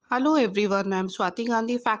Hello everyone, I'm Swati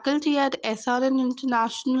Gandhi, faculty at SRN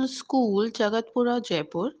International School, Jagatpura,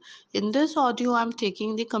 Jaipur. In this audio, I'm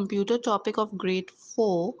taking the computer topic of grade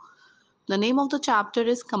 4. The name of the chapter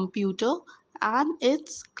is Computer and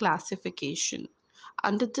its classification.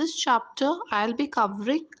 Under this chapter, I'll be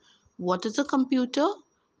covering what is a computer,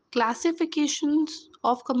 classifications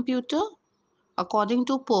of computer according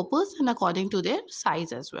to purpose and according to their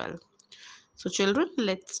size as well. So, children,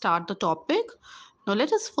 let's start the topic. Now,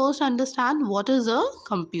 let us first understand what is a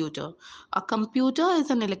computer. A computer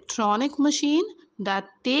is an electronic machine that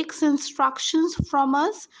takes instructions from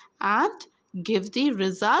us and gives the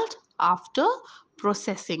result after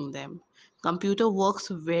processing them. Computer works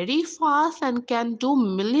very fast and can do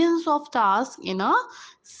millions of tasks in a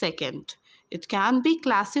second. It can be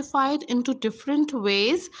classified into different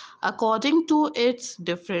ways according to its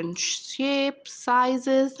different shapes,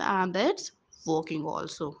 sizes, and its working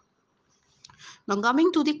also. Now,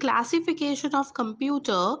 coming to the classification of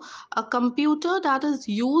computer, a computer that is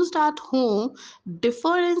used at home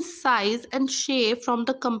differ in size and shape from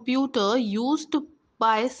the computer used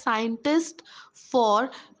by scientists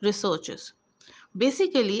for researches.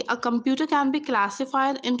 Basically, a computer can be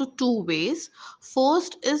classified into two ways.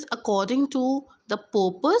 First is according to the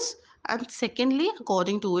purpose, and secondly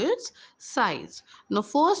according to its size. Now,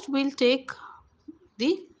 first we'll take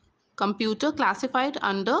the computer classified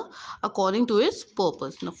under according to its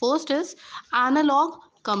purpose. Now, first is analog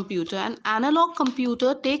computer. An analog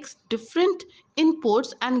computer takes different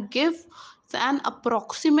inputs and gives an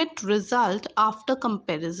approximate result after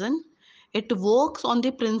comparison. It works on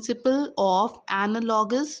the principle of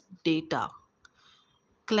analogous data.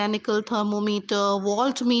 Clinical thermometer,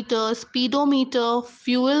 voltmeter, speedometer,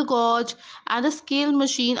 fuel gauge, and a scale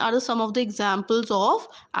machine are some of the examples of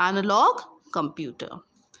analog computer.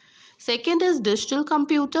 Second is digital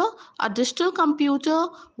computer. A digital computer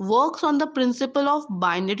works on the principle of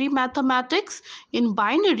binary mathematics. In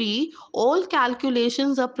binary, all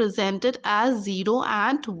calculations are presented as 0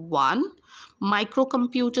 and 1.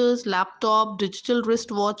 Microcomputers, laptop, digital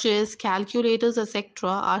wristwatches, calculators, etc.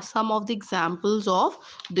 are some of the examples of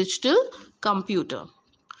digital computer.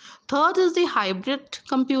 Third is the hybrid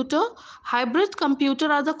computer. Hybrid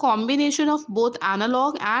computer are the combination of both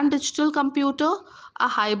analog and digital computer. A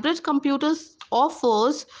hybrid computer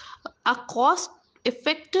offers a cost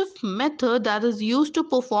effective method that is used to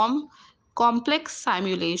perform complex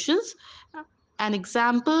simulations. An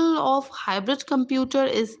example of hybrid computer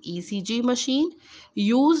is ECG machine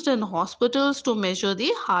used in hospitals to measure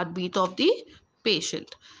the heartbeat of the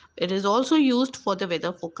patient. It is also used for the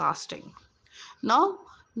weather forecasting. Now,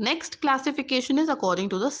 next classification is according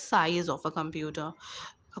to the size of a computer.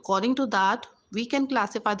 According to that, we can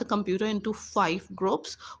classify the computer into five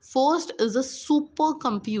groups. First is a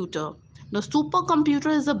supercomputer. The supercomputer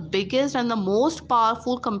is the biggest and the most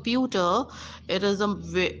powerful computer. It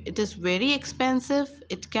is very expensive.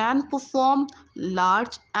 It can perform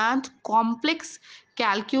large and complex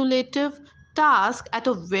calculative tasks at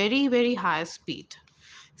a very high speed.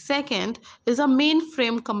 Second is a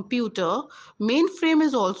mainframe computer. Mainframe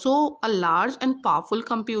is also a large and powerful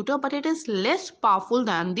computer, but it is less powerful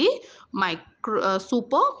than the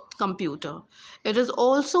super computer. It is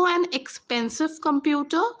also an expensive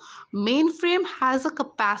computer. Mainframe has a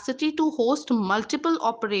capacity to host multiple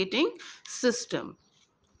operating systems.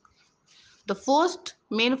 The first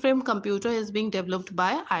mainframe computer is being developed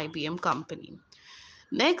by IBM company.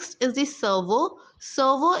 Next is the server.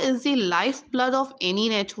 Server is the lifeblood of any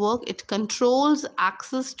network. It controls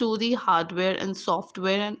access to the hardware and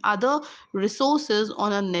software and other resources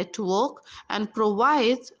on a network and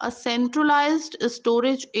provides a centralized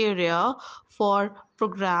storage area for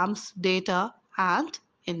programs, data, and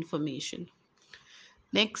information.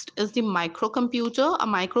 Next is the microcomputer. A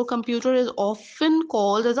microcomputer is often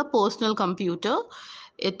called as a personal computer.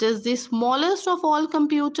 It is the smallest of all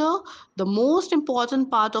computer. The most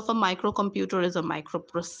important part of a microcomputer is a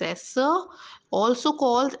microprocessor, also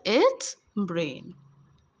called its brain.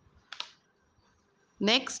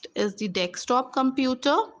 Next is the desktop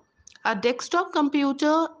computer. A desktop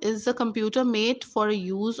computer is a computer made for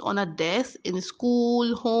use on a desk in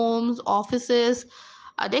school, homes, offices.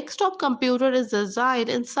 A desktop computer is designed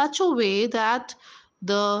in such a way that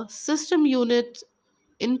the system unit,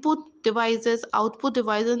 input devices, output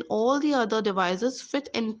devices, and all the other devices fit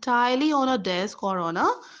entirely on a desk or on a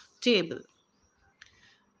table.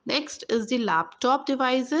 Next is the laptop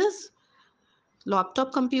devices.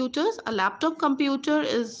 Laptop computers. A laptop computer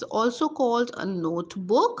is also called a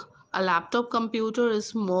notebook. A laptop computer is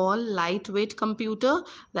small, lightweight computer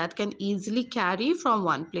that can easily carry from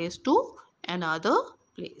one place to another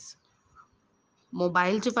place.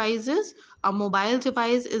 Mobile devices. A mobile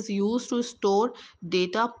device is used to store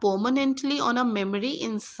data permanently on a memory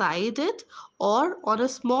inside it or on a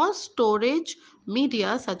small storage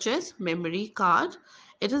media such as memory card.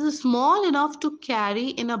 It is small enough to carry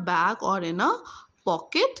in a bag or in a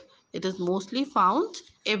pocket. It is mostly found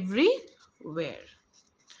everywhere.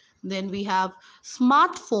 Then we have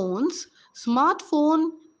smartphones.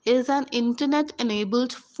 Smartphone is an internet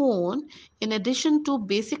enabled phone. In addition to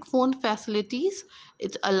basic phone facilities,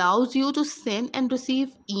 it allows you to send and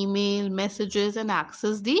receive email, messages, and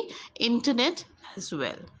access the internet as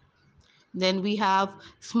well. Then we have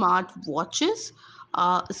smart watches.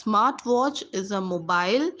 A smartwatch is a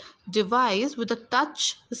mobile device with a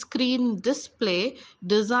touch screen display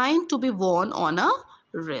designed to be worn on a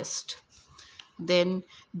wrist. Then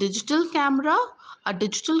digital camera. A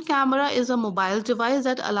digital camera is a mobile device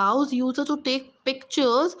that allows user to take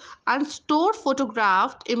pictures and store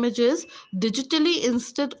photographed images digitally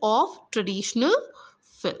instead of traditional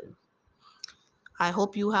film. I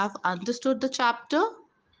hope you have understood the chapter.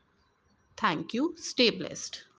 Thank you. Stay blessed.